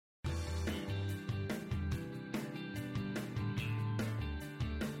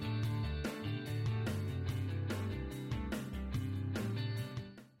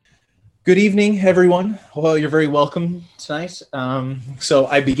Good evening, everyone. Well, you're very welcome tonight. So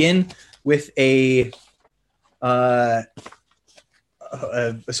I begin with uh, a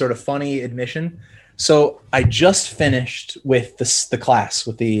sort of funny admission. So I just finished with the class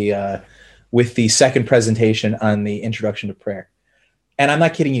with the second presentation on the introduction to prayer, and I'm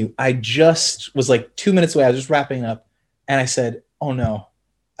not kidding you. I just was like 2 minutes away. I was just wrapping up, and I said, "Oh no!"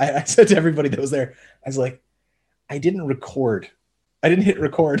 I said to everybody that was there, I was like, "I didn't record. I didn't hit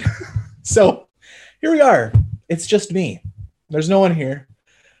record." So here we are. It's just me. There's no one here.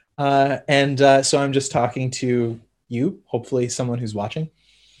 So I'm just talking to you, hopefully someone who's watching.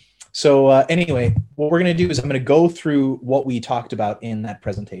 So anyway, what we're going to do is I'm going to go through what we talked about in that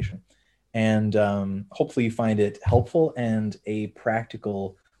presentation. And hopefully you find it helpful and a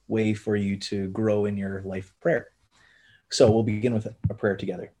practical way for you to grow in your life of prayer. So we'll begin with a prayer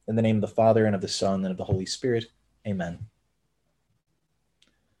together. In the name of the Father, and of the Son, and of the Holy Spirit. Amen.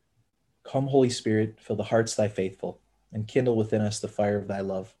 Come, Holy Spirit, fill the hearts of thy faithful, and kindle within us the fire of thy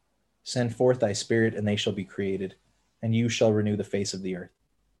love. Send forth thy Spirit, and they shall be created, and you shall renew the face of the earth.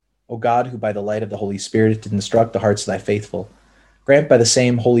 O God, who by the light of the Holy Spirit did instruct the hearts of thy faithful, grant by the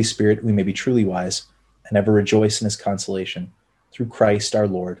same Holy Spirit we may be truly wise, and ever rejoice in his consolation. Through Christ our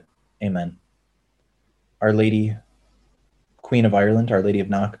Lord. Amen. Our Lady, Queen of Ireland, Our Lady of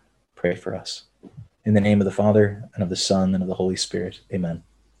Knock, pray for us. In the name of the Father, and of the Son, and of the Holy Spirit. Amen.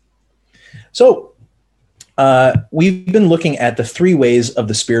 So we've been looking at the three ways of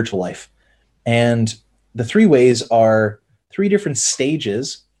the spiritual life. And the three ways are three different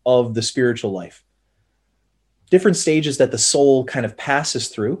stages of the spiritual life. Different stages that the soul kind of passes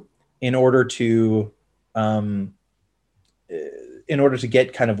through in order to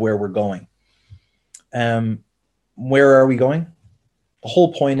get kind of where we're going. Where are we going? The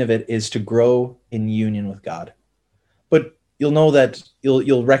whole point of it is to grow in union with God. But you'll know that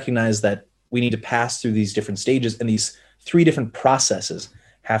you'll recognize that we need to pass through these different stages, and these three different processes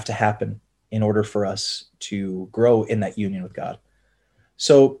have to happen in order for us to grow in that union with God.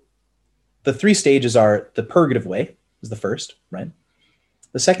 So the three stages are: the purgative way is the first, right?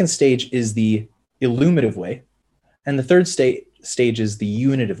 The second stage is the illuminative way, and the third stage is the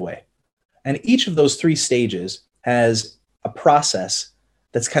unitive way. And each of those three stages has a process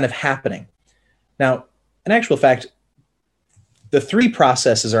that's kind of happening. Now, in actual fact, the three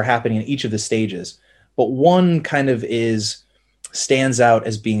processes are happening in each of the stages, but one kind of stands out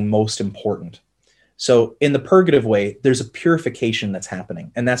as being most important. So in the purgative way, there's a purification that's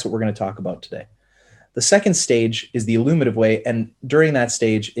happening, and that's what we're going to talk about today. The second stage is the illuminative way, and during that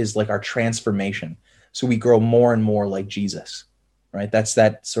stage is like our transformation. So we grow more and more like Jesus, right? That's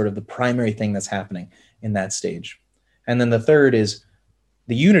that sort of the primary thing that's happening in that stage. And then the third is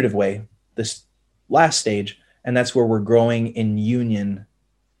the unitive way, this last stage, and that's where we're growing in union,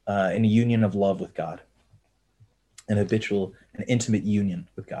 in a union of love with God, an habitual and intimate union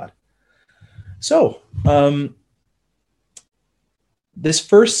with God. So this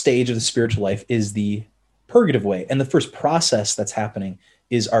first stage of the spiritual life is the purgative way, and the first process that's happening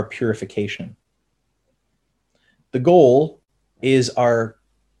is our purification. The goal is our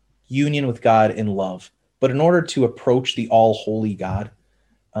union with God in love, but in order to approach the all-holy God,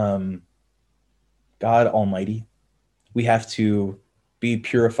 God Almighty, we have to be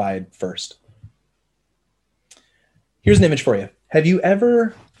purified first. Here's an image for you. Have you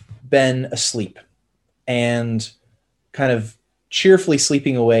ever been asleep and kind of cheerfully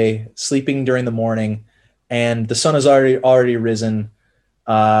sleeping away, sleeping during the morning, and the sun has already risen,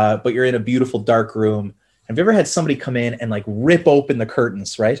 but you're in a beautiful dark room? Have you ever had somebody come in and like rip open the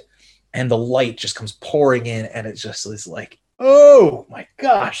curtains, right? And the light just comes pouring in, and it just is like, oh my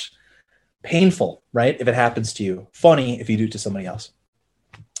gosh. Painful, right? If it happens to you. Funny if you do it to somebody else.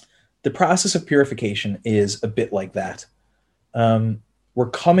 The process of purification is a bit like that. We're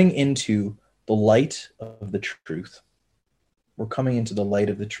coming into the light of the truth. We're coming into the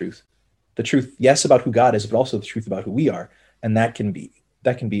light of the truth. The truth, yes, about who God is, but also the truth about who we are. And that can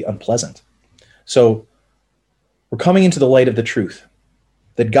be unpleasant. So we're coming into the light of the truth.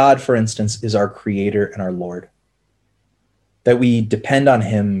 That God, for instance, is our creator and our Lord. That we depend on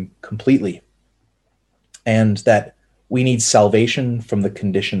him completely, and that we need salvation from the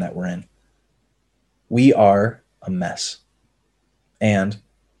condition that we're in. We are a mess, and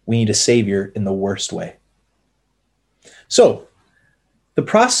we need a savior in the worst way. So the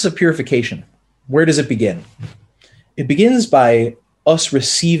process of purification, where does it begin? It begins by us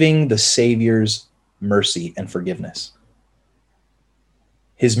receiving the Savior's mercy and forgiveness.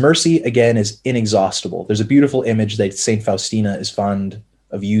 His mercy, again, is inexhaustible. There's a beautiful image that St. Faustina is fond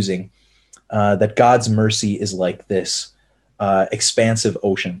of using, that God's mercy is like this expansive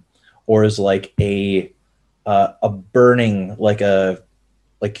ocean. or is like a burning, like an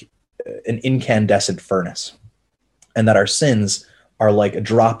incandescent furnace, and that our sins are like a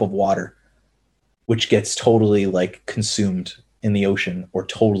drop of water which gets totally like consumed in the ocean or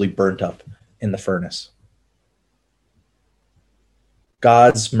totally burnt up in the furnace.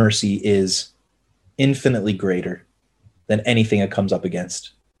 God's mercy is infinitely greater than anything it comes up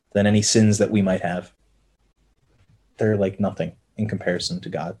against, than any sins that we might have. They're like nothing in comparison to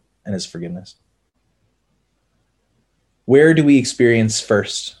God and his forgiveness. Where do we experience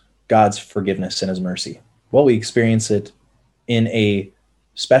first God's forgiveness and his mercy? Well, we experience it in a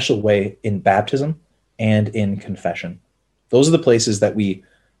special way in baptism and in confession. Those are the places that we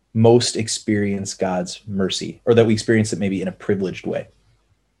most experience God's mercy, or that we experience it maybe in a privileged way.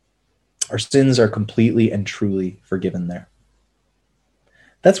 Our sins are completely and truly forgiven there.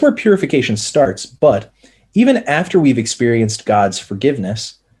 That's where purification starts, but even after we've experienced God's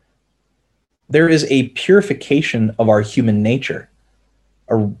forgiveness, there is a purification of our human nature,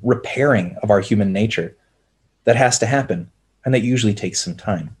 a repairing of our human nature that has to happen, and that usually takes some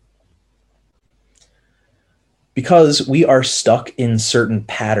time. Because we are stuck in certain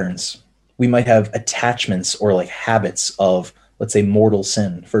patterns, we might have attachments or like habits of, let's say, mortal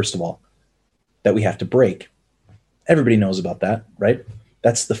sin, first of all, that we have to break. Everybody knows about that, right?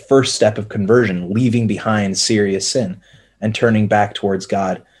 That's the first step of conversion, leaving behind serious sin and turning back towards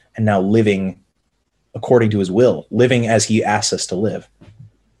God and now living according to his will, living as he asks us to live.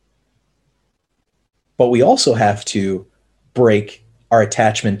 But we also have to break our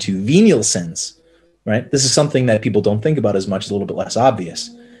attachment to venial sins, right? This is something that people don't think about as much, a little bit less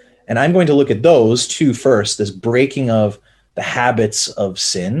obvious. And I'm going to look at those two first, this breaking of the habits of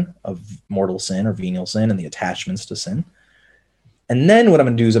sin, of mortal sin or venial sin, and the attachments to sin. And then what I'm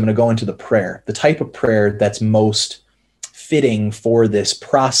going to do is I'm going to go into the prayer, the type of prayer that's most fitting for this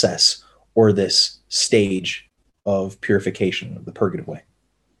process or this stage of purification of the purgative way.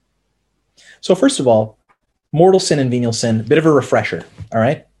 So first of all, mortal sin and venial sin, a bit of a refresher, all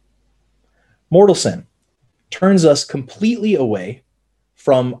right? Mortal sin turns us completely away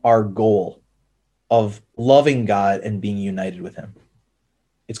from our goal of loving God and being united with him.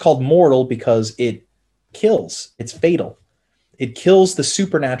 It's called mortal because it kills. It's fatal. It kills the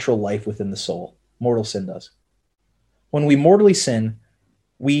supernatural life within the soul. Mortal sin does. When we mortally sin,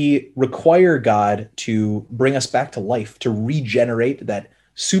 we require God to bring us back to life, to regenerate that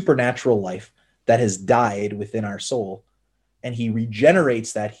supernatural life that has died within our soul. And he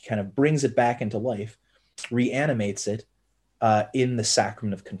regenerates that. He kind of brings it back into life, reanimates it in the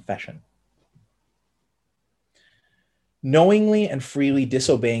sacrament of confession. Knowingly and freely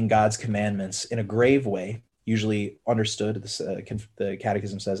disobeying God's commandments in a grave way, usually understood, the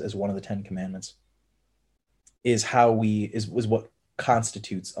Catechism says, as one of the 10 commandments, is what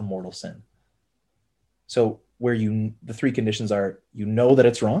constitutes a mortal sin. So where the three conditions are, you know that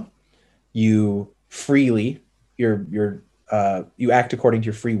it's wrong, you freely, you act according to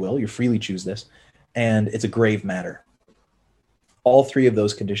your free will, you freely choose this, and it's a grave matter. All three of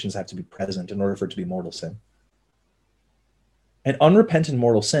those conditions have to be present in order for it to be mortal sin. An unrepentant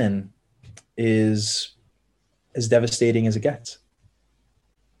mortal sin is as devastating as it gets.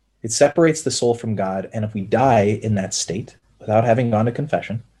 It separates the soul from God, and if we die in that state without having gone to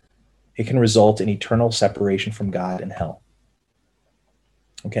confession, it can result in eternal separation from God and hell.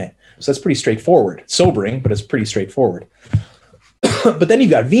 Okay, so that's pretty straightforward. It's sobering, but it's pretty straightforward. But then you've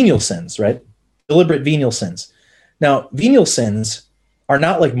got venial sins, right? Deliberate venial sins. Now, venial sins are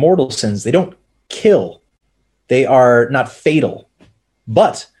not like mortal sins. They don't kill. They are not fatal,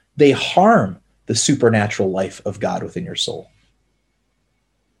 but they harm the supernatural life of God within your soul.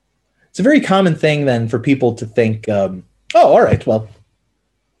 It's a very common thing then for people to think, oh, all right, well,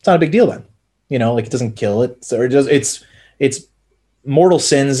 it's not a big deal then. You know, like it doesn't kill it. So it's mortal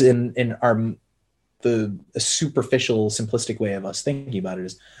sins in the superficial, simplistic way of us thinking about it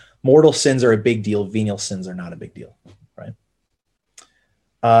is mortal sins are a big deal. Venial sins are not a big deal, right?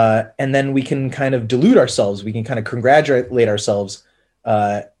 And then we can kind of delude ourselves. We can kind of congratulate ourselves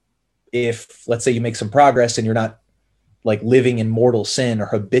if, let's say, you make some progress and you're not like living in mortal sin or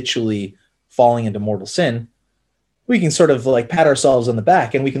habitually falling into mortal sin. We can sort of like pat ourselves on the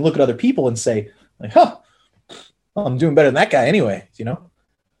back, and we can look at other people and say, like, well, I'm doing better than that guy anyway, you know?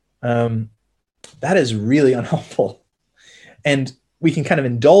 That is really unhelpful. And we can kind of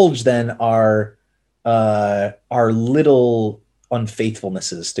indulge then our little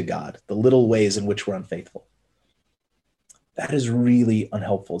unfaithfulnesses to God, the little ways in which we're unfaithful. That is really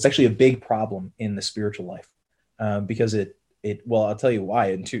unhelpful. It's actually a big problem in the spiritual life because well, I'll tell you why.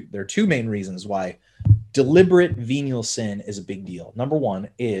 And there are two main reasons why deliberate venial sin is a big deal. Number one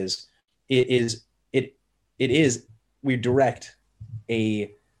is we direct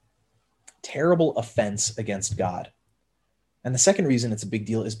a terrible offense against God. And the second reason it's a big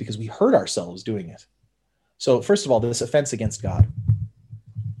deal is because we hurt ourselves doing it. So first of all, this offense against God,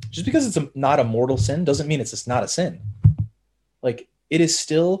 just because it's not a mortal sin doesn't mean it's just not a sin. Like, it is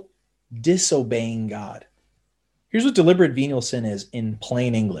still disobeying God. Here's what deliberate venial sin is in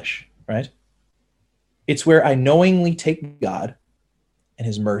plain English, right? It's where I knowingly take God and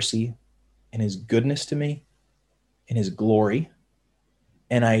his mercy and his goodness to me and his glory,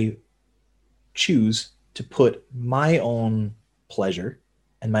 and I choose to put my own pleasure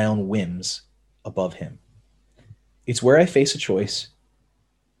and my own whims above him. It's where I face a choice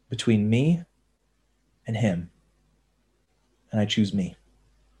between me and him, and I choose me.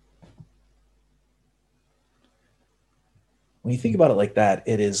 When you think about it like that,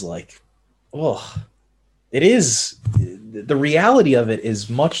 it is like, it is, the reality of it is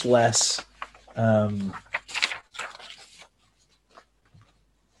much less, I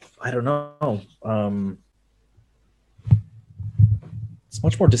don't know, it's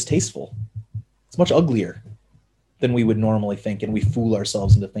much more distasteful. It's much uglier than we would normally think, and we fool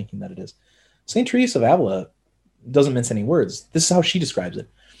ourselves into thinking that it is. St. Teresa of Avila doesn't mince any words. This is how she describes it.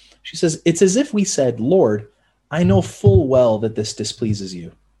 She says, it's as if we said, Lord, I know full well that this displeases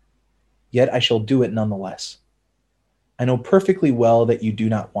you, yet I shall do it nonetheless. I know perfectly well that you do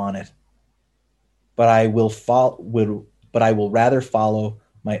not want it, but I will rather follow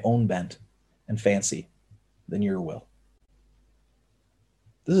my own bent and fancy than your will.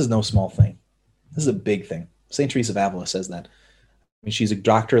 This is no small thing. This is a big thing. St. Teresa of Avila says that. I mean, she's a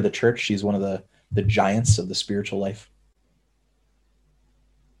doctor of the church. She's one of the giants of the spiritual life.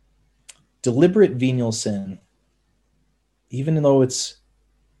 Deliberate venial sin, even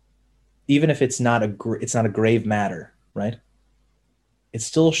if it's not a grave matter, right? It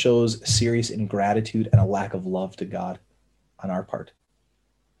still shows serious ingratitude and a lack of love to God on our part,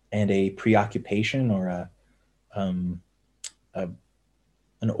 and a preoccupation or an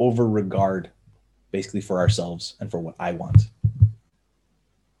over-regard, basically, for ourselves and for what I want.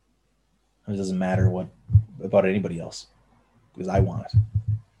 It doesn't matter what about anybody else, because I want it.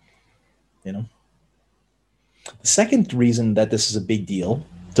 You know? The second reason that this is a big deal,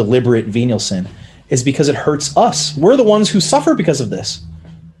 deliberate venial sin, is because it hurts us. We're the ones who suffer because of this.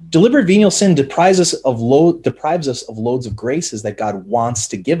 Deliberate venial sin deprives us of loads of graces that God wants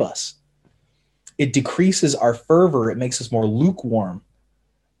to give us. It decreases our fervor. It makes us more lukewarm.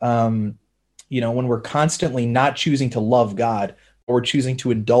 When we're constantly not choosing to love God, or choosing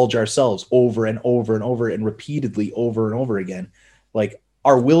to indulge ourselves over and over and over and repeatedly over and over again, like,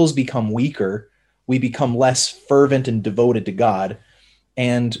 our wills become weaker. We become less fervent and devoted to God,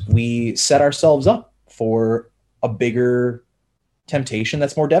 and we set ourselves up for a bigger temptation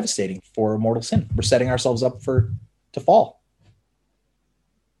that's more devastating, for a mortal sin. We're setting ourselves up to fall.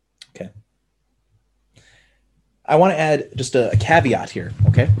 Okay. I want to add just a caveat here,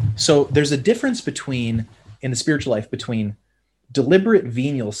 okay? So there's a difference in the spiritual life between deliberate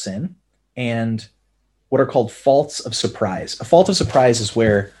venial sin and what are called faults of surprise. A fault of surprise is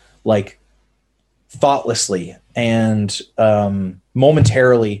where, like, thoughtlessly and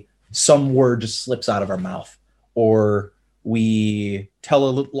momentarily some word just slips out of our mouth, or we tell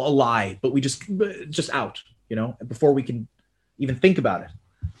a lie, but we just out, before we can even think about it.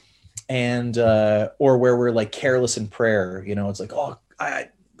 And or where we're like careless in prayer, it's like,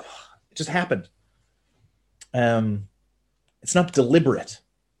 it just happened. It's not deliberate,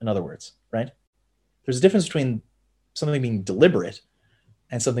 in other words, right? There's a difference between something being deliberate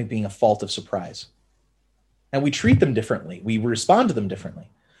and something being a fault of surprise. And we treat them differently. We respond to them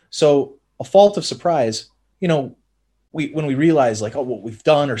differently. So a fault of surprise, when we realize, like, what we've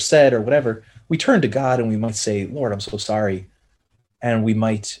done or said or whatever, we turn to God and we might say, Lord, I'm so sorry. And we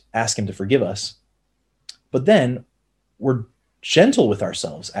might ask him to forgive us. But then we're gentle with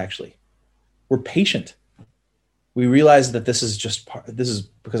ourselves, actually. We're patient. We realize that this is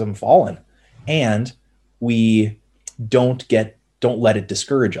because I'm fallen, and we don't let it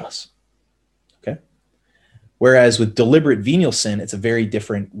discourage us. Okay. Whereas with deliberate venial sin, it's a very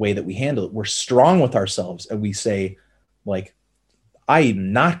different way that we handle it. We're strong with ourselves, and we say, like,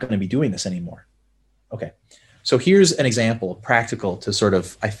 I'm not going to be doing this anymore. Okay. So here's an example, practical, to sort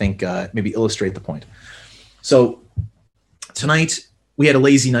of, I think, maybe illustrate the point. So tonight we had a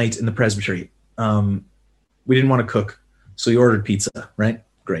lazy night in the presbytery. We didn't want to cook, so we ordered pizza, right?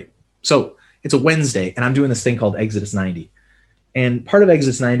 Great. So it's a Wednesday, and I'm doing this thing called Exodus 90. And part of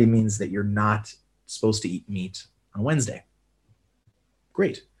Exodus 90 means that you're not supposed to eat meat on Wednesday.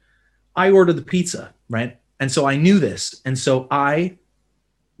 Great. I ordered the pizza, right? And so I knew this. And so I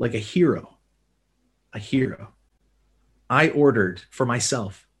like a hero. A hero. I ordered for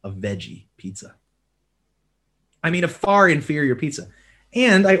myself a veggie pizza. I mean, a far inferior pizza.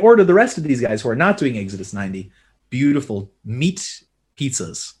 And I ordered the rest of these guys who are not doing Exodus 90 beautiful meat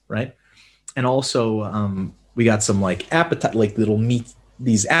pizzas, right? And also we got some like little meat,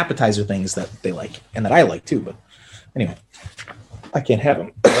 these appetizer things that they like and that I like too. But anyway, I can't have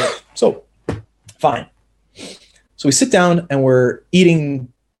them. So fine. So we sit down and we're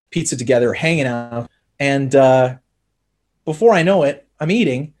eating pizza together, hanging out. And before I know it, I'm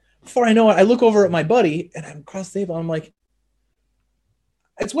eating. Before I know it, I look over at my buddy and I'm across the table. I'm like,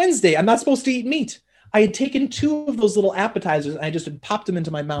 it's Wednesday. I'm not supposed to eat meat. I had taken 2 of those little appetizers and I just had popped them into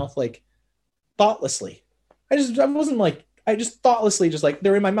my mouth like thoughtlessly. I just thoughtlessly just like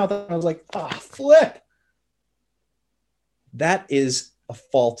they're in my mouth. And I was like, flip. That is a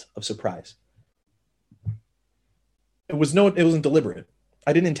fault of surprise. It wasn't deliberate.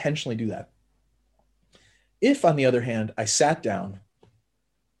 I didn't intentionally do that. If, on the other hand, I sat down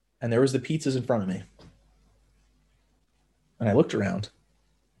and there was the pizzas in front of me and I looked around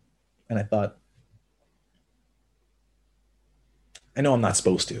and I thought, I know I'm not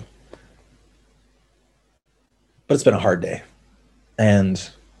supposed to, but it's been a hard day. And,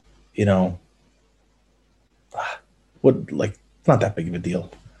 it's not that big of a deal.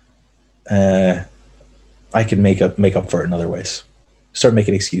 I can make up for it in other ways. Start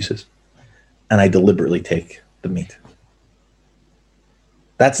making excuses. And I deliberately take the meat.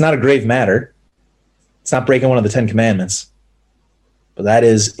 That's not a grave matter. It's not breaking one of the 10 commandments. But that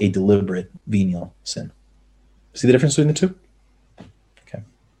is a deliberate venial sin. See the difference between the two? Okay.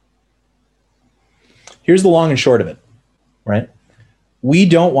 Here's the long and short of it, right? We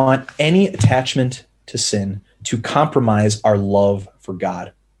don't want any attachment to sin to compromise our love for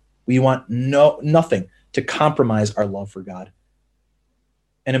God. We want nothing to compromise our love for God.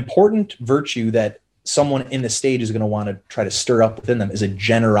 An important virtue that someone in the stage is going to want to try to stir up within them is a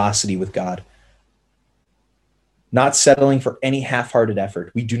generosity with God. Not settling for any half-hearted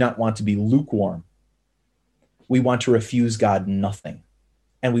effort. We do not want to be lukewarm. We want to refuse God nothing.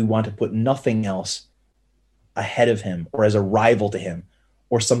 And we want to put nothing else ahead of him or as a rival to him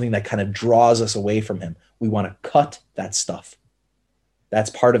or something that kind of draws us away from him. We want to cut that stuff. That's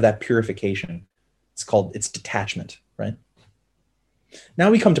part of that purification. It's detachment, right?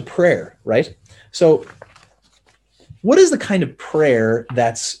 Now we come to prayer, right? So what is the kind of prayer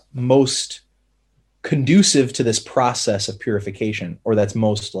that's most conducive to this process of purification, or that's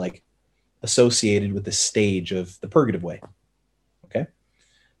most like associated with the stage of the purgative way? Okay.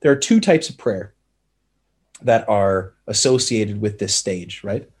 There are 2 types of prayer that are associated with this stage,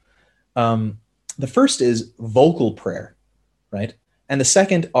 right? The first is vocal prayer, right? And the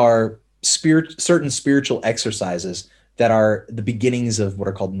second are certain spiritual exercises that are the beginnings of what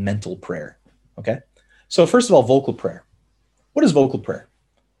are called mental prayer, okay? So first of all, vocal prayer. What is vocal prayer?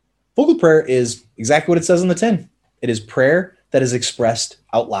 Vocal prayer is exactly what it says on the tin. It is prayer that is expressed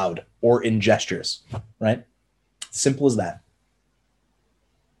out loud or in gestures, right? Simple as that.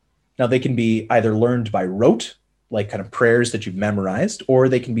 Now, they can be either learned by rote, like kind of prayers that you've memorized, or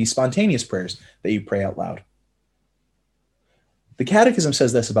they can be spontaneous prayers that you pray out loud. The Catechism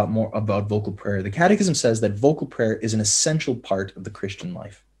says this about vocal prayer. The Catechism says that vocal prayer is an essential part of the Christian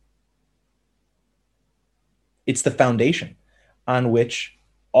life. It's the foundation on which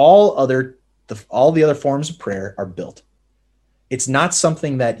all the other forms of prayer are built. It's not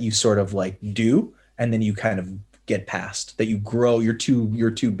something that you sort of like do and then you kind of get past, that you grow. You're too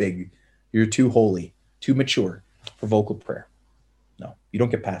big, you're too holy, too mature for vocal prayer. No, you don't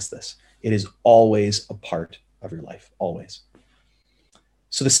get past this. It is always a part of your life, always.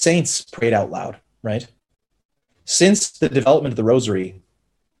 So the saints prayed out loud, right? Since the development of the rosary,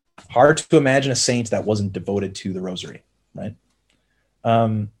 hard to imagine a saint that wasn't devoted to the rosary, right?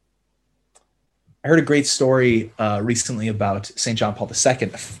 I heard a great story recently about St. John Paul II,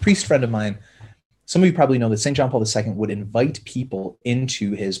 a priest friend of mine. Some of you probably know that St. John Paul II would invite people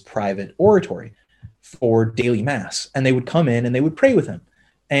into his private oratory for daily mass, and they would come in and they would pray with him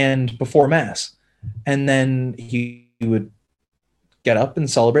and before mass. And then he would get up and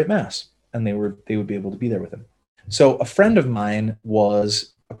celebrate mass, and they would be able to be there with him. So a friend of mine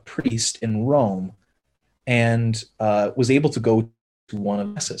was a priest in Rome and was able to go to one of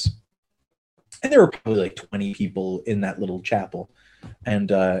the masses. And there were probably like 20 people in that little chapel,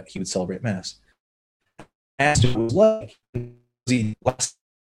 and he would celebrate mass. I asked him what it was like. The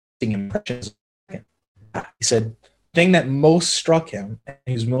lasting impressions. He said the thing that most struck him and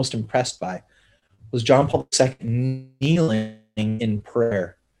he was most impressed by was John Paul II kneeling in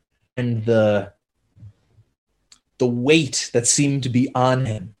prayer and the the weight that seemed to be on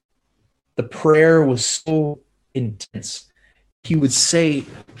him. The prayer was so intense. He would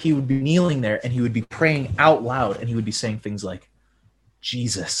be kneeling there and he would be praying out loud, and he would be saying things like,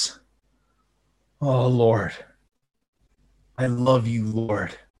 Jesus, oh Lord, I love you,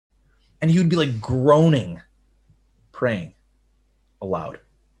 Lord. And he would be like groaning, praying aloud.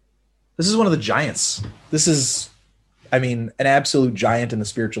 This is one of the giants. This is, an absolute giant in the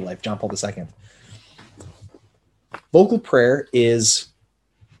spiritual life, John Paul II. Vocal prayer is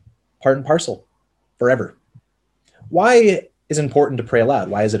part and parcel forever. Why is it important to pray aloud?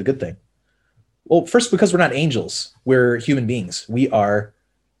 Why is it a good thing? Well, first, because we're not angels. We're human beings. We are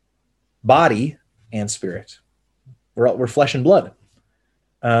body and spirit. We're flesh and blood.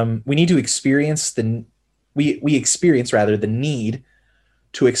 We need to experience we experience the need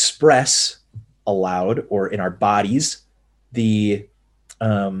to express aloud, or in our bodies, the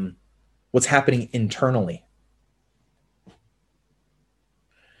what's happening internally.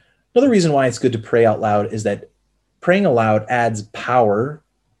 Another reason why it's good to pray out loud is that praying aloud adds power,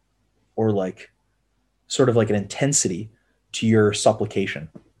 or sort of like an intensity to your supplication.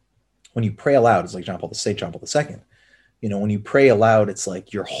 When you pray aloud, it's like John Paul II. When you pray aloud, it's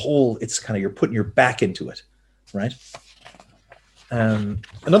like you're putting your back into it, right?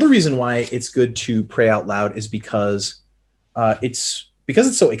 Another reason why it's good to pray out loud is because it's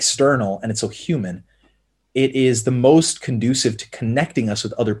so external and it's so human. It is the most conducive to connecting us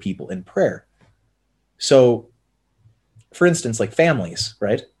with other people in prayer. So, for instance, like families,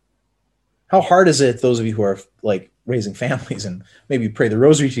 right? How hard is it, those of you who are raising families and maybe pray the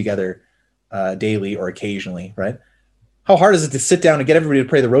rosary together daily or occasionally, right? How hard is it to sit down and get everybody to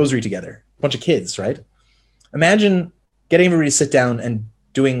pray the rosary together? A bunch of kids, right? Imagine getting everybody to sit down and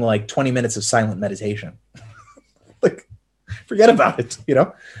doing 20 minutes of silent meditation. Forget about it,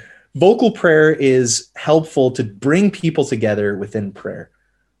 Vocal prayer is helpful to bring people together within prayer.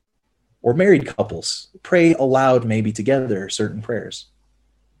 Or married couples, pray aloud maybe together certain prayers.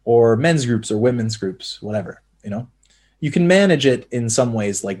 Or men's groups or women's groups, whatever, You can manage it in some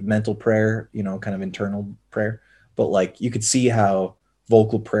ways like mental prayer, kind of internal prayer. But you could see how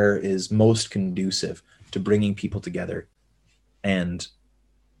vocal prayer is most conducive to bringing people together and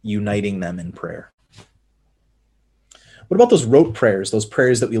uniting them in prayer. What about those rote prayers, those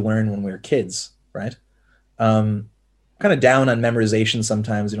prayers that we learned when we were kids, right? Kind of down on memorization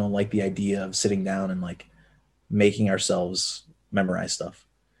sometimes. We don't like the idea of sitting down and making ourselves memorize stuff.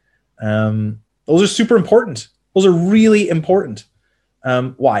 Those are super important. Those are really important.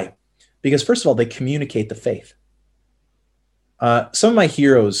 Why? Because first of all, they communicate the faith. Some of my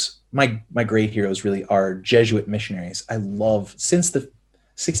heroes, my great heroes really are Jesuit missionaries. I love, since the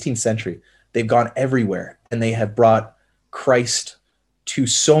 16th century, they've gone everywhere and they have brought Christ to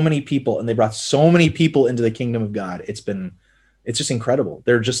so many people, and they brought so many people into the kingdom of God. It's just incredible.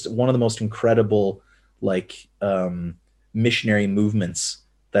 They're just one of the most incredible missionary movements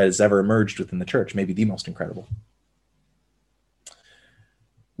that has ever emerged within the church, maybe the most incredible.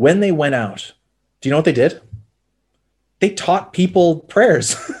 When they went out, do you know what they did? They taught people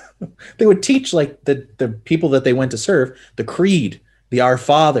prayers. They would teach the people that they went to serve, the Creed, the Our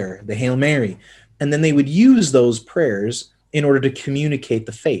Father, the Hail Mary, and then they would use those prayers in order to communicate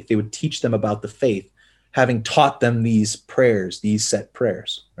the faith. They would teach them about the faith, having taught them these prayers, these set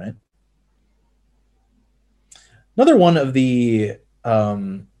prayers, right? Another one of the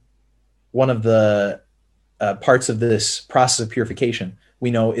parts of this process of purification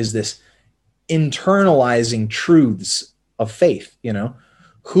we know is this internalizing truths of faith.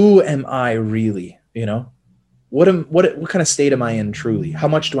 Who am I really? What kind of state am I in truly? How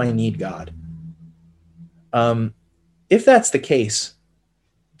much do I need God? If that's the case,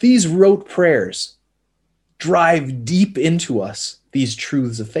 these rote prayers drive deep into us these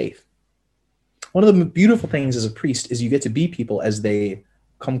truths of faith. One of the beautiful things as a priest is you get to be people as they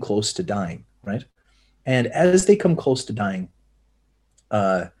come close to dying, right? And as they come close to dying,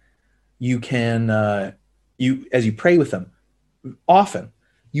 you can, as you pray with them, often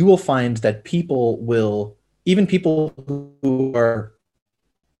you will find that even people who are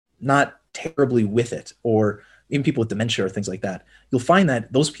not terribly with it, or even people with dementia or things like that, you'll find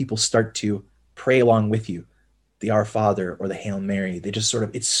that those people start to pray along with you, the Our Father or the Hail Mary. They just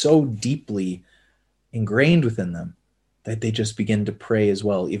it's so deeply ingrained within them that they just begin to pray as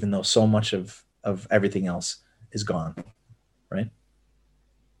well, even though so much of everything else is gone, right?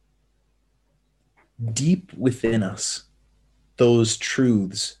 Deep within us, those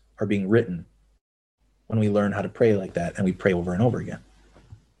truths are being written when we learn how to pray like that, and we pray over and over again.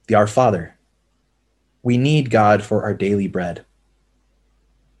 The Our Father. We need God for our daily bread,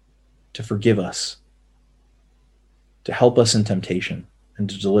 to forgive us, to help us in temptation, and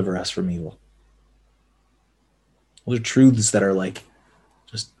to deliver us from evil. Those are truths that are like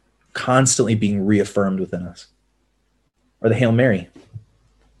just constantly being reaffirmed within us. Or the Hail Mary.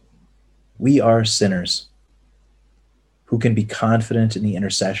 We are sinners who can be confident in the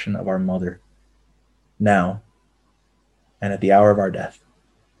intercession of our mother now and at the hour of our death.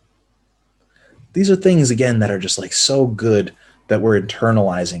 These are things, again, that are just like so good that we're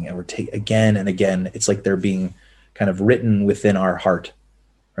internalizing, and we're again and again. It's like they're being kind of written within our heart,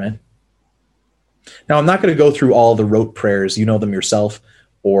 right? Now, I'm not going to go through all the rote prayers. You know them yourself,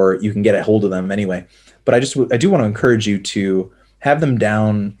 or you can get a hold of them anyway. But I do want to encourage you to have them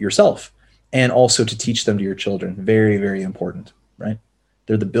down yourself, and also to teach them to your children. Very, very important, right?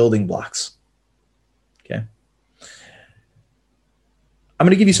 They're the building blocks. Okay. I'm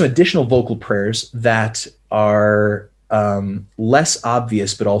going to give you some additional vocal prayers that are less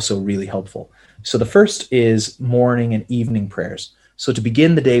obvious, but also really helpful. So the first is morning and evening prayers. So to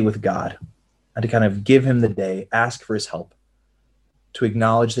begin the day with God, and to kind of give him the day, ask for his help, to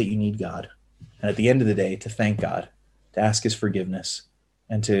acknowledge that you need God, and at the end of the day, to thank God, to ask his forgiveness,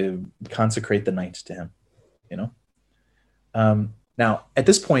 and to consecrate the night to him, you know? Now, at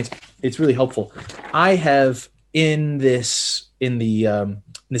this point, it's really helpful. I have in this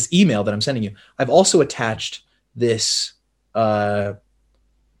email that I'm sending you, I've also attached this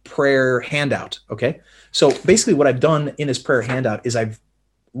prayer handout, okay? So basically what I've done in this prayer handout is I've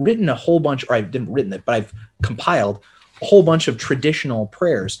written a whole bunch, or I didn't written it, but I've compiled a whole bunch of traditional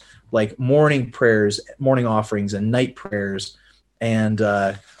prayers, like morning prayers, morning offerings, and night prayers, and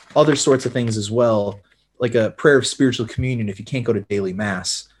other sorts of things as well, like a prayer of spiritual communion if you can't go to daily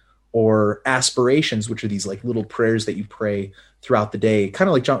mass, or aspirations, which are these like little prayers that you pray throughout the day, kind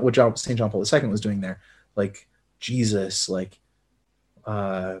of like what St. John Paul II was doing there, like Jesus, like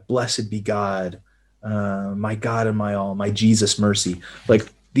blessed be God, my God and my all, my Jesus mercy. Like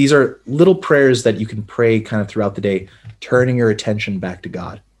these are little prayers that you can pray kind of throughout the day, turning your attention back to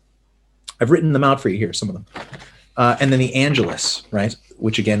God. I've written them out for you here, some of them. And then the Angelus, right?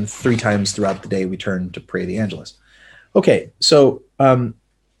 Which again, 3 times throughout the day, we turn to pray the Angelus. Okay, so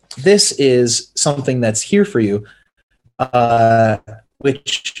this is something that's here for you,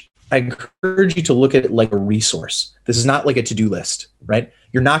 which I encourage you to look at it like a resource. This is not like a to-do list, right?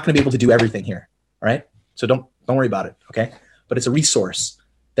 You're not going to be able to do everything here, all right? So don't worry about it, okay? But it's a resource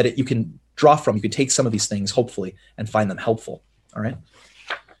that you can draw from. You can take some of these things, hopefully, and find them helpful, all right?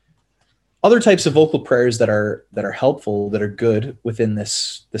 Other types of vocal prayers that are helpful, that are good within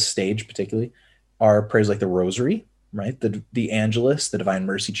this stage particularly, are prayers like the Rosary, right? The Angelus, the Divine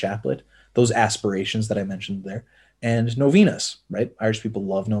Mercy Chaplet, those aspirations that I mentioned there, and novenas, right? Irish people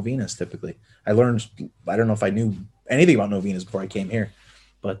love novenas typically. I don't know if I knew anything about novenas before I came here,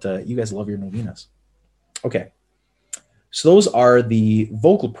 but you guys love your novenas. Okay, so those are the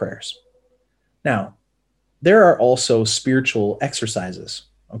vocal prayers. Now, there are also spiritual exercises,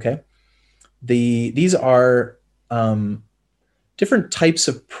 okay? These are different types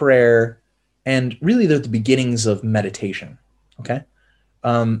of prayer, and really they're the beginnings of meditation, okay?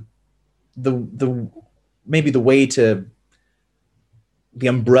 Maybe the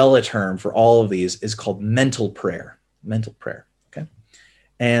umbrella term for all of these is called mental prayer, okay?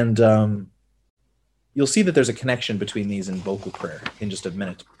 And you'll see that there's a connection between these and vocal prayer in just a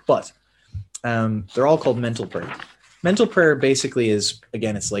minute, but they're all called mental prayer. Mental prayer basically is,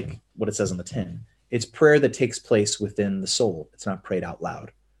 again, it's like what it says on the tin. It's prayer that takes place within the soul. It's not prayed out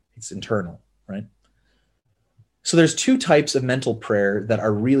loud. It's internal, right? So there's 2 types of mental prayer that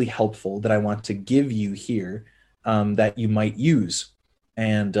are really helpful that I want to give you here that you might use.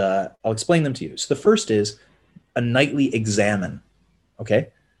 And I'll explain them to you. So the first is a nightly examen, okay?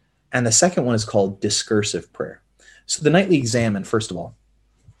 And the second one is called discursive prayer. So the nightly examen, first of all,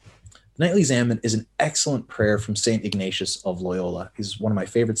 the nightly examen is an excellent prayer from St. Ignatius of Loyola. He's one of my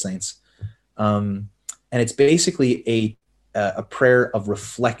favorite saints. And it's basically a prayer of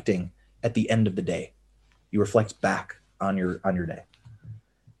reflecting at the end of the day. You reflect back on your day.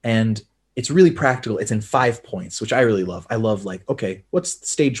 And it's really practical. It's in 5 points, which I really love. I love, like, okay, what's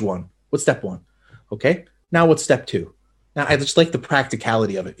stage 1? What's step 1? Okay, now what's step 2? Now I just like the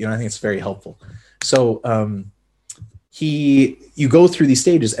practicality of it. I think it's very helpful. So you go through these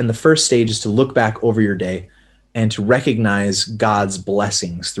stages, and the first stage is to look back over your day and to recognize God's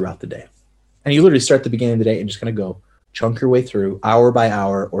blessings throughout the day. And you literally start at the beginning of the day and just kind of go chunk your way through hour by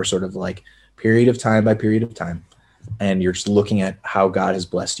hour, or sort of like period of time by period of time. And you're just looking at how God has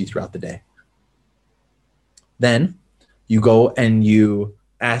blessed you throughout the day. Then you go and you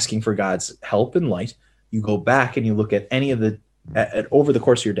asking for God's help and light. You go back and you look at any of over the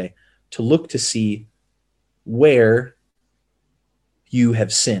course of your day to look to see where you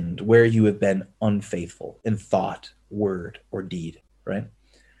have sinned, where you have been unfaithful in thought, word, or deed, right?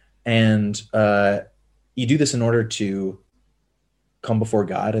 And you do this in order to come before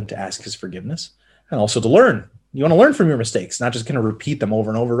God and to ask his forgiveness, and also to learn. You want to learn from your mistakes, not just kind of repeat them over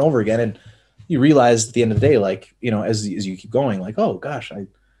and over and over again. And you realize at the end of the day, like, as you keep going, like, oh gosh,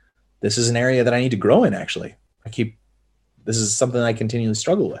 this is an area that I need to grow in. Actually, this is something I continually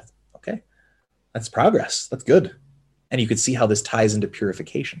struggle with. Okay. That's progress. That's good. And you could see how this ties into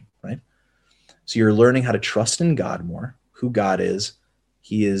purification, right? So you're learning how to trust in God more, who God is.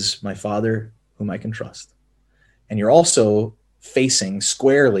 He is my Father whom I can trust. And you're also facing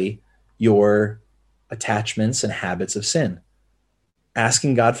squarely your attachments and habits of sin,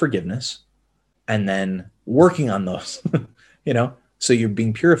 asking God forgiveness, and then working on those, so you're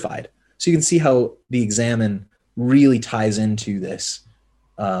being purified. So you can see how the Examen really ties into this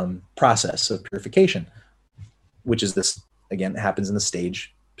process of purification, which is this, again, happens in the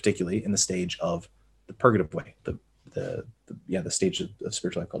stage, particularly in the stage of the purgative way, the stage of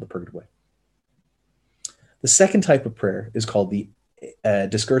spiritual life called the purgative way. The second type of prayer is called the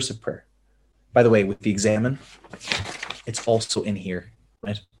discursive prayer. By the way, with the Examen, it's also in here,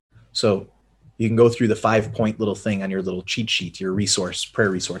 right? So you can go through the 5-point little thing on your little cheat sheet, your prayer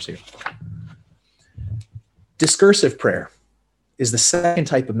resource here. Discursive prayer is the second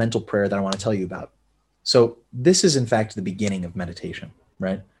type of mental prayer that I want to tell you about. So this is, in fact, the beginning of meditation,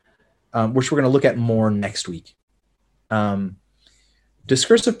 right? Which we're going to look at more next week.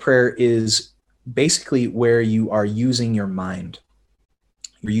 Discursive prayer is basically where you are using your mind.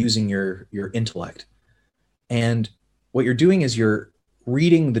 You're using your intellect. And what you're doing is you're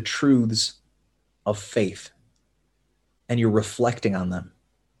reading the truths of faith and you're reflecting on them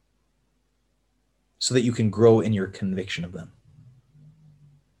so that you can grow in your conviction of them.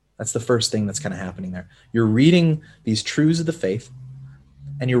 That's the first thing that's kind of happening there. You're reading these truths of the faith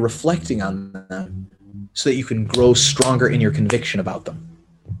and you're reflecting on them so that you can grow stronger in your conviction about them.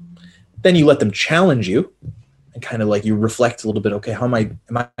 Then you let them challenge you and kind of like you reflect a little bit. Okay, how am I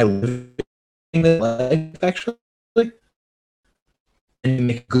living this life actually? And you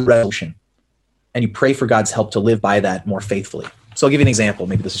make a good resolution and you pray for God's help to live by that more faithfully. So I'll give you an example.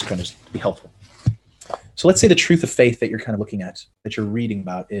 Maybe this is going to be helpful. So let's say the truth of faith that you're kind of looking at, that you're reading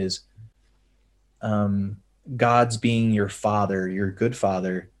about, is God's being your father, your good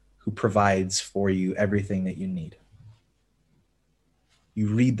father, who provides for you everything that you need. You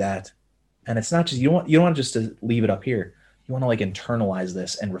read that, and it's not just, you don't want just to leave it up here. You want to like internalize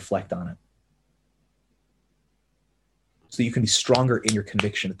this and reflect on it, so you can be stronger in your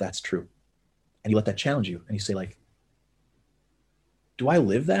conviction that that's true. And you let that challenge you, and you say like, do I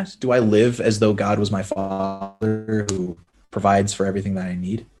live that? Do I live as though God was my father who provides for everything that I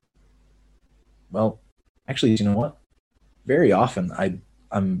need? Well, actually, you know what? Very often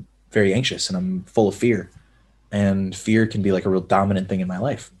I'm very anxious and I'm full of fear. And fear can be like a real dominant thing in my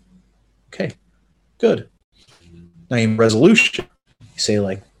life. Okay, good. Now in resolution, you say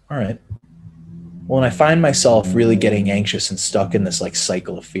like, all right, well, when I find myself really getting anxious and stuck in this like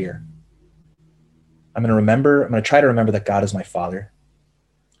cycle of fear, I'm going to try to remember that God is my father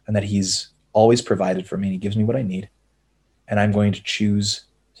and that he's always provided for me and he gives me what I need. And I'm going to choose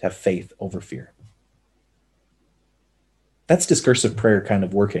to have faith over fear. That's discursive prayer kind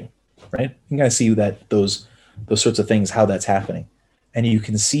of working, right? You can kind of see that those sorts of things, how that's happening. And you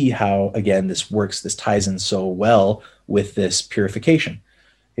can see how, again, this ties in so well with this purification.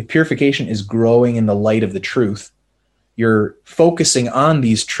 If purification is growing in the light of the truth, you're focusing on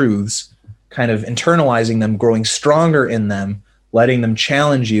these truths, kind of internalizing them, growing stronger in them, letting them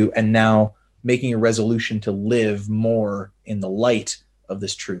challenge you, and now making a resolution to live more in the light of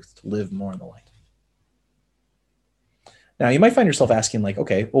this truth, to live more in the light. Now, you might find yourself asking like,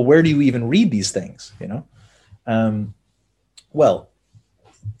 okay, well, where do you even read these things? Well,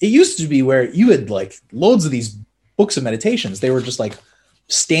 it used to be where you had like loads of these books of meditations. They were just like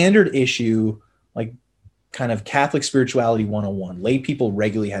standard issue, like kind of Catholic spirituality 101. Lay people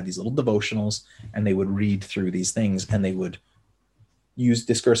regularly had these little devotionals and they would read through these things and they would use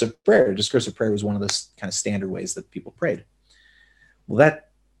discursive prayer. Discursive prayer was one of the kind of standard ways that people prayed. Well,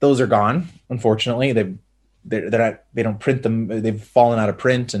 those are gone, unfortunately. They don't print them. They've fallen out of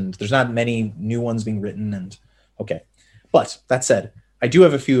print, and there's not many new ones being written. And okay, but that said, I do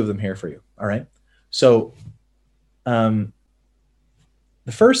have a few of them here for you. All right. So, the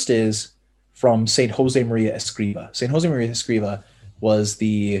first is from Saint Jose Maria Escriva. Saint Jose Maria Escriva was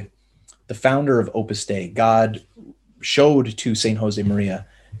the founder of Opus Dei. God showed to Saint Jose Maria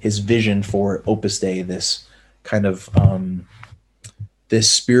his vision for Opus Dei, this kind of this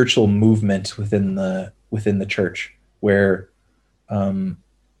spiritual movement within the within the church where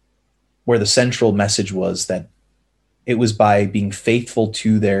the central message was that it was by being faithful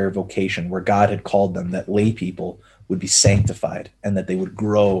to their vocation, where God had called them, that lay people would be sanctified and that they would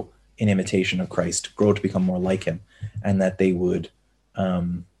grow in imitation of Christ, grow to become more like him, and that they would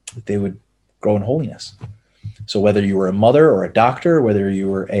grow in holiness. So whether you were a mother or a doctor, whether you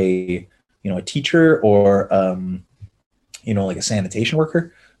were a teacher or like a sanitation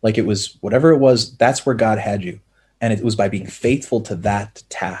worker, like it was whatever it was, that's where God had you. And it was by being faithful to that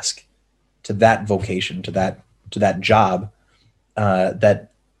task, to that vocation, to that job,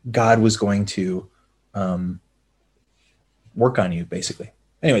 that God was going to work on you, basically.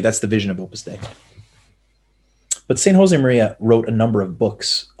 Anyway, that's the vision of Opus Dei. But St. Josemaria wrote a number of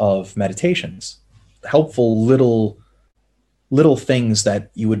books of meditations, helpful little things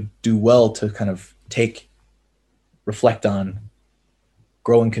that you would do well to kind of reflect on,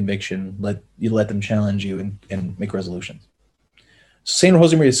 grow in conviction, let them challenge you and make resolutions. So St.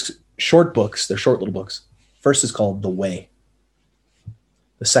 Josemaria's short books, they're short little books. First is called The Way.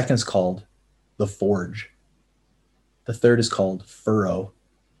 The second is called The Forge. The third is called Furrow.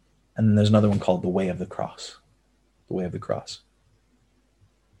 And then there's another one called The Way of the Cross. The Way of the Cross.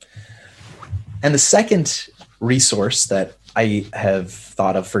 And the second resource that I have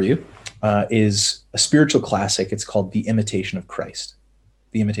thought of for you is a spiritual classic. It's called The Imitation of Christ.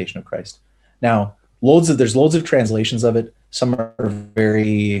 The Imitation of Christ. Now, there's loads of translations of it. Some are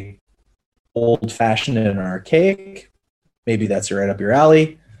very old-fashioned and archaic. Maybe that's right up your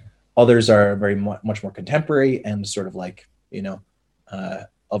alley. Others are very much more contemporary and sort of like,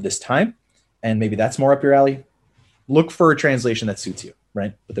 of this time. And maybe that's more up your alley. Look for a translation that suits you,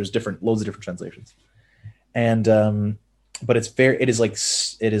 right? But there's loads of different translations. And but it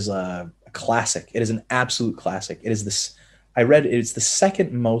is a classic. It is an absolute classic. It's the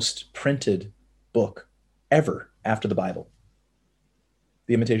second most printed book ever after the Bible.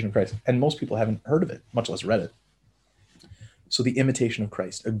 The Imitation of Christ. And most people haven't heard of it, much less read it. So The Imitation of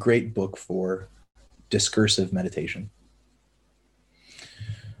Christ, a great book for discursive meditation.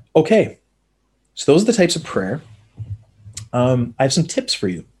 Okay, so those are the types of prayer. I have some tips for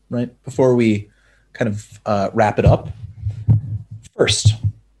you, right? Before we kind of wrap it up. First,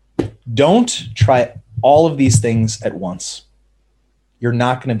 don't try all of these things at once. You're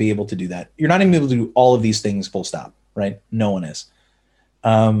not going to be able to do that. You're not going to be able to do all of these things full stop, right? No one is.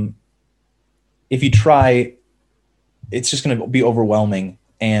 If you try, it's just going to be overwhelming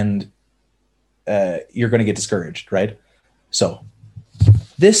and you're going to get discouraged, right? So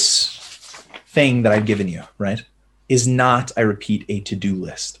this thing that I've given you, right, is not, I repeat, a to-do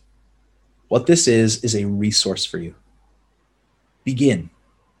list. What this is a resource for you. Begin.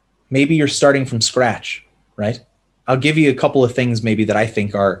 Maybe you're starting from scratch, right? I'll give you a couple of things maybe that I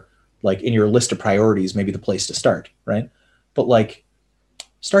think are like in your list of priorities, maybe the place to start, right? But like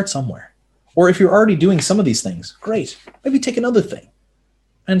start somewhere. Or if you're already doing some of these things, great. Maybe take another thing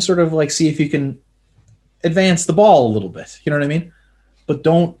and sort of like see if you can advance the ball a little bit. You know what I mean? But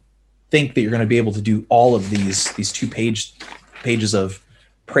don't think that you're going to be able to do all of these 2 pages of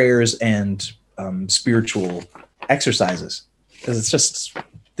prayers and spiritual exercises, because it's just,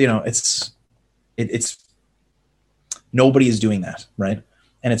 it's nobody is doing that, right?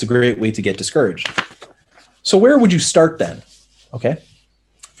 And it's a great way to get discouraged. So where would you start then? Okay.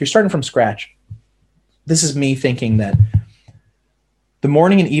 If you're starting from scratch, this is me thinking that the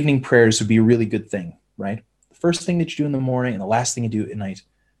morning and evening prayers would be a really good thing, right? The first thing that you do in the morning and the last thing you do at night,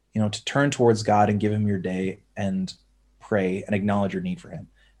 to turn towards God and give him your day and pray and acknowledge your need for him.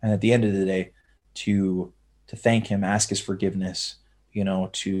 And at the end of the day, to thank him, ask his forgiveness,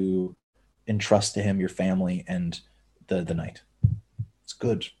 to entrust to him your family and the night. It's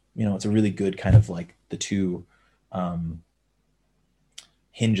good. It's a really good kind of like the 2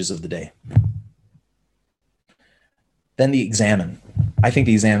 hinges of the day. Then the examen. I think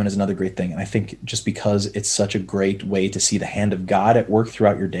the examen is another great thing. And I think just because it's such a great way to see the hand of God at work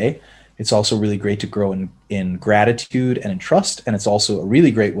throughout your day, it's also really great to grow in gratitude and in trust. And it's also a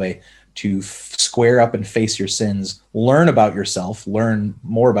really great way to square up and face your sins, learn about yourself, learn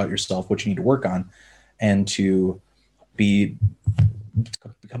more about yourself, what you need to work on, and to become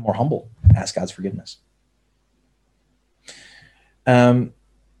more humble, ask God's forgiveness.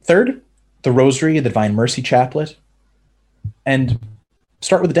 Third, the Rosary, the Divine Mercy Chaplet, and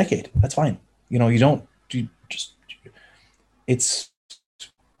start with a decade. That's fine.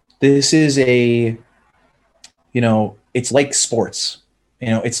 It's like sports.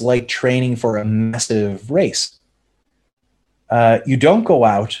 It's like training for a massive race. You don't go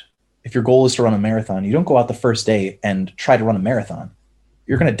out, if your goal is to run a marathon, you don't go out the first day and try to run a marathon.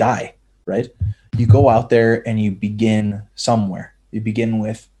 You're going to die, right? You go out there and you begin somewhere. You begin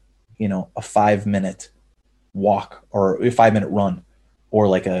with, a 5-minute walk or a 5-minute run, or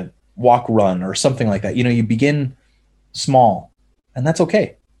like a walk run or something like that. You begin small, and that's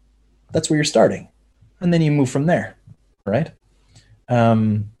okay. That's where you're starting. And then you move from there, right?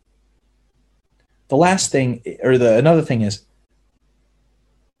 The last thing, or another thing is,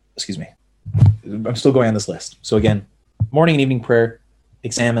 excuse me, I'm still going on this list. So again, morning and evening prayer,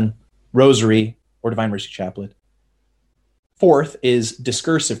 examen, rosary, or Divine Mercy Chaplet. Fourth is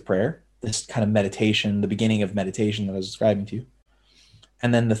discursive prayer, this kind of meditation, the beginning of meditation that I was describing to you.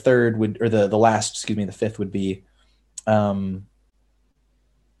 And then the fifth would be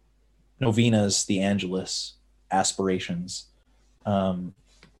novenas, the Angelus, aspirations,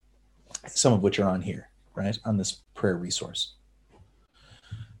 some of which are on here, right, on this prayer resource.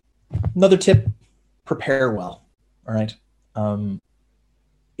 Another tip, prepare well, all right?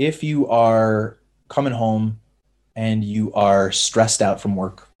 If you are coming home and you are stressed out from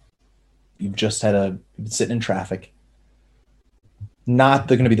work, you've just been sitting in traffic, not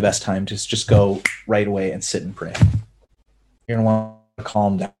going to be the best time to just go right away and sit and pray. You're going to want to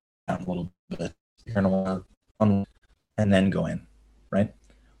calm down a little bit. You're going to want to, and then go in, right?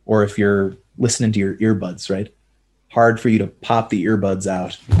 Or if you're listening to your earbuds, right? Hard for you to pop the earbuds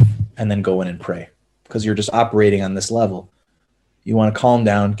out and then go in and pray because you're just operating on this level. You want to calm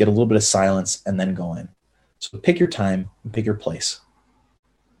down, get a little bit of silence, and then go in. So pick your time and pick your place.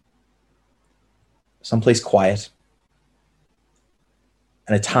 Someplace quiet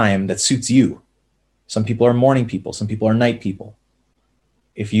and a time that suits you. Some people are morning people. Some people are night people.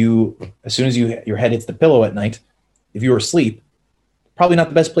 As soon as your head hits the pillow at night, if you were asleep, probably not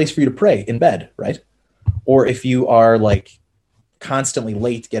the best place for you to pray in bed, right? Or if you are like constantly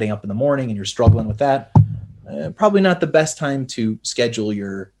late getting up in the morning and you're struggling with that, probably not the best time to schedule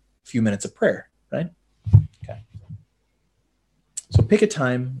your few minutes of prayer, right? Okay. So pick a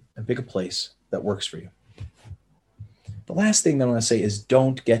time and pick a place that works for you. The last thing that I want to say is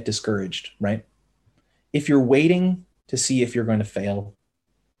don't get discouraged, right? If you're waiting to see if you're going to fail,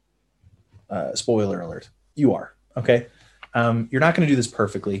 spoiler alert, you are, okay? You're not going to do this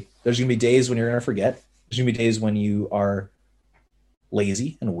perfectly. There's going to be days when you're going to forget. There's going to be days when you are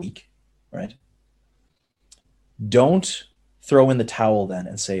lazy and weak, right? Don't throw in the towel then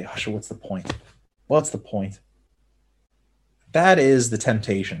and say, oh, what's the point? What's the point? That is the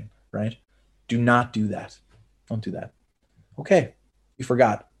temptation, right? Do not do that. Don't do that. Okay, you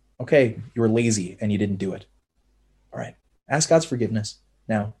forgot. Okay, you were lazy and you didn't do it. All right, ask God's forgiveness.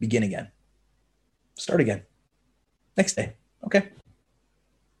 Now begin again. Start again. Next day. Okay.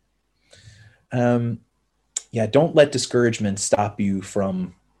 Don't let discouragement stop you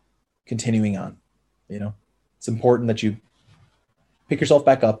from continuing on. It's important that you pick yourself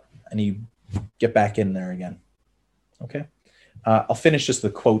back up and you get back in there again. Okay. I'll finish just the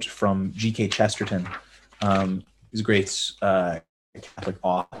quote from G.K. Chesterton. He's a great Catholic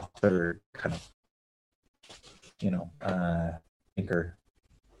author, kind of, thinker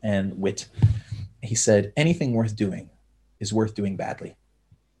and wit. He said, anything worth doing is worth doing badly.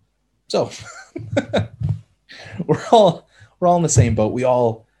 So we're all in the same boat. We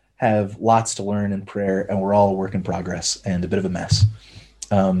all have lots to learn in prayer, and we're all a work in progress and a bit of a mess.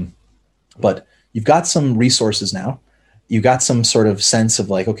 But you've got some resources now. You got some sort of sense of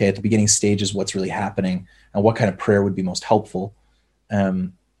like, okay, at the beginning stages, what's really happening and what kind of prayer would be most helpful.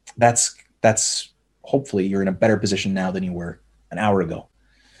 That's hopefully you're in a better position now than you were an hour ago.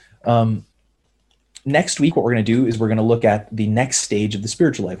 Next week, what we're going to do is we're going to look at the next stage of the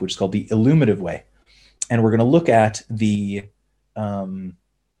spiritual life, which is called the illuminative way. And we're going to look at the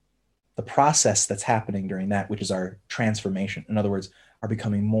process that's happening during that, which is our transformation. In other words, our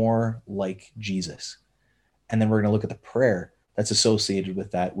becoming more like Jesus. And then we're going to look at the prayer that's associated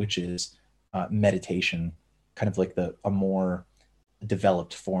with that, which is meditation, kind of like a more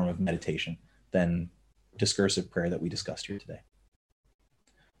developed form of meditation than discursive prayer that we discussed here today.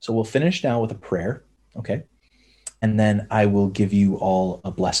 So we'll finish now with a prayer, okay? And then I will give you all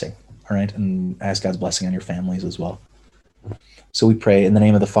a blessing, all right? And ask God's blessing on your families as well. So we pray in the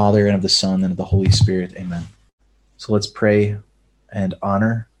name of the Father and of the Son and of the Holy Spirit, amen. So let's pray and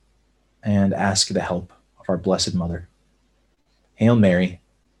honor and ask the help of our Blessed Mother. Hail Mary,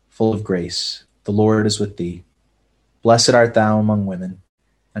 full of grace, the Lord is with thee. Blessed art thou among women,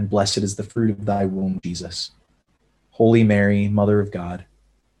 and blessed is the fruit of thy womb, Jesus. Holy Mary, Mother of God,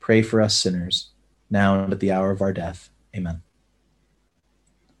 pray for us sinners, now and at the hour of our death. Amen.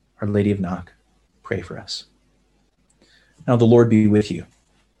 Our Lady of Knock, pray for us. Now the Lord be with you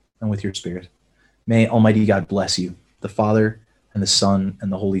and with your spirit. May Almighty God bless you, the Father and the Son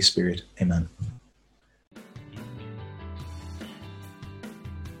and the Holy Spirit. Amen.